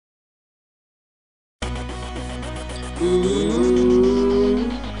Ooh,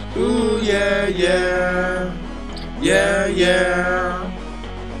 ooh, yeah, yeah, yeah, yeah.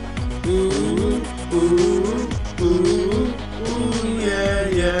 Ooh, ooh, ooh, ooh, yeah,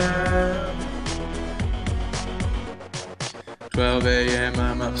 yeah. 12 a.m.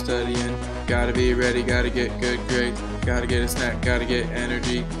 I'm up studying. Gotta be ready, gotta get good grades. Gotta get a snack, gotta get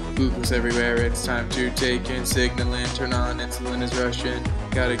energy. Glucose everywhere, it's time to take in. Signaling, turn on, insulin is rushing.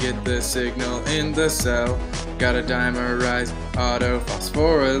 Gotta get the signal in the cell. Gotta dimerize,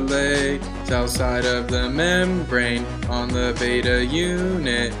 autophosphorylate. Cell side of the membrane on the beta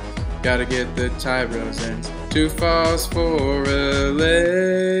unit. Gotta get the tyrosines to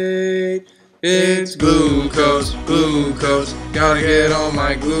phosphorylate. It's glucose, glucose, gotta get all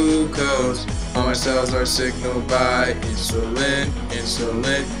my glucose. All my cells are signaled by insulin,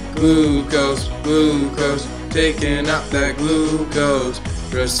 insulin, glucose, glucose, taking up that glucose.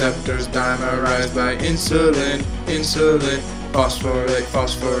 Receptors dimerized by insulin, insulin, phosphorylate,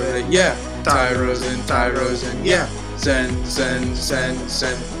 phosphorylate, yeah. Tyrosine, tyrosine, yeah. Send, send, send,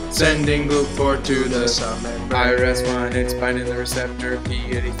 send. Sending GLUT4 to the cell membrane. IRS1, it's binding the receptor.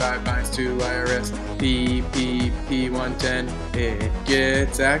 P85 binds to IRS. P110, it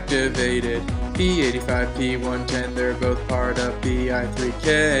gets activated. P85, P110, they're both part of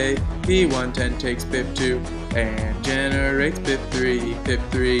PI3K. P110 takes BIP2 and generates BIP3.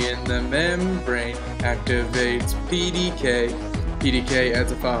 BIP3 in the membrane activates PDK. PDK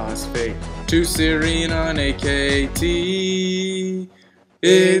adds a phosphate to serine on AKT.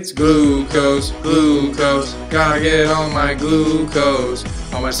 It's glucose, glucose, gotta get all my glucose.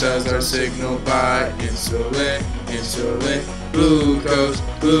 All my cells are signaled by insulin, insulin, glucose,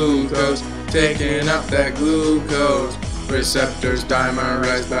 glucose, taking up that glucose. Receptors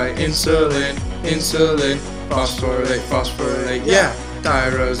dimerized by insulin, insulin, phosphorylate, phosphorylate, yeah.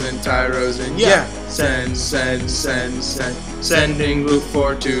 Tyrosine, tyrosine, yeah. Send, send, send, send. Sending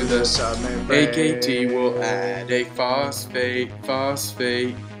GLUT4 to the cell membrane. AKT will add a phosphate,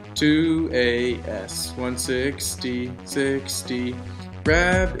 phosphate to AS160, 60.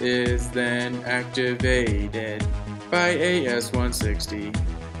 RAB is then activated by AS160.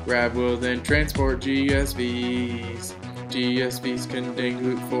 RAB will then transport GSVs. GSVs contain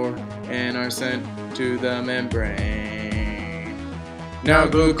GLUT4 and are sent to the membrane. Now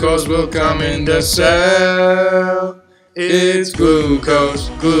glucose will come in the cell. It's glucose,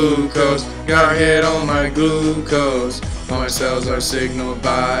 glucose, gotta get all my glucose. All my cells are signaled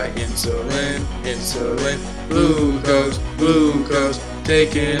by insulin, insulin, glucose, glucose,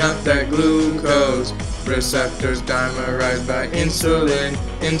 taking up that glucose. Receptors dimerized by insulin,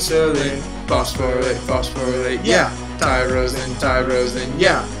 insulin, phosphorylate, phosphorylate, yeah. Tyrosine, tyrosine,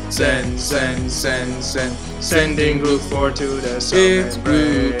 yeah. Send, send, send, send. Sending GLUT4 to the cell membrane. It's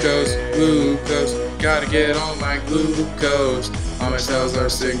glucose, glucose, gotta get all my glucose. All my cells are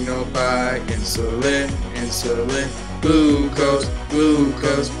signaled by insulin, insulin, glucose,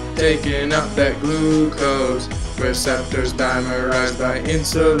 glucose, taking up that glucose. Receptors dimerized by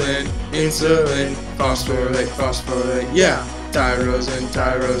insulin, insulin, phosphorylate, phosphorylate, yeah. Tyrosine,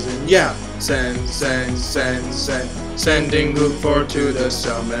 tyrosine, yeah. Send, send, send, send. Sending GLUT4 to the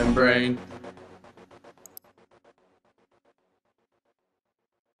cell membrane.